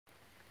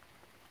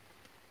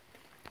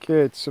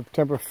Okay, it's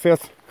September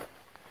 5th.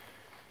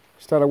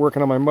 Started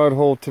working on my mud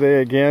hole today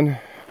again.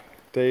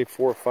 Day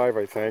 4 or 5,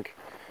 I think.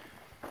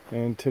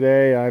 And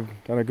today I've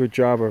done a good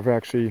job of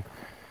actually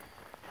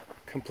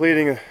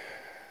completing,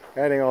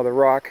 adding all the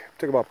rock.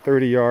 Took about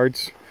 30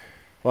 yards.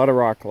 A lot of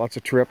rock, lots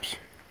of trips.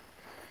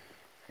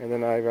 And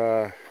then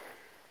I've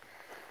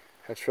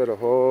shred a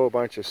whole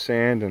bunch of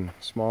sand and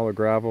smaller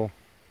gravel.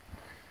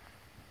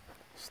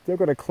 Still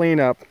going to clean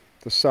up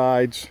the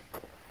sides.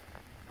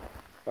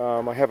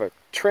 I have a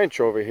trench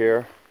over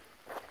here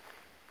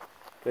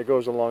that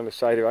goes along the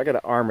side here. I got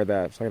to armor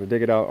that, so I got to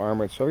dig it out,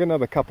 armor it. So I've got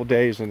another couple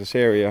days in this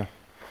area.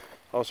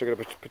 Also got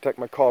to protect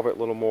my culvert a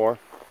little more.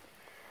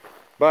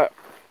 But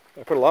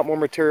I put a lot more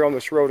material on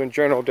this road in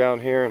general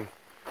down here, and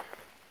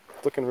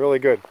it's looking really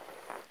good.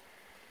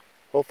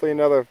 Hopefully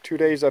another 2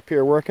 days up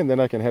here working, then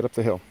I can head up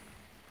the hill.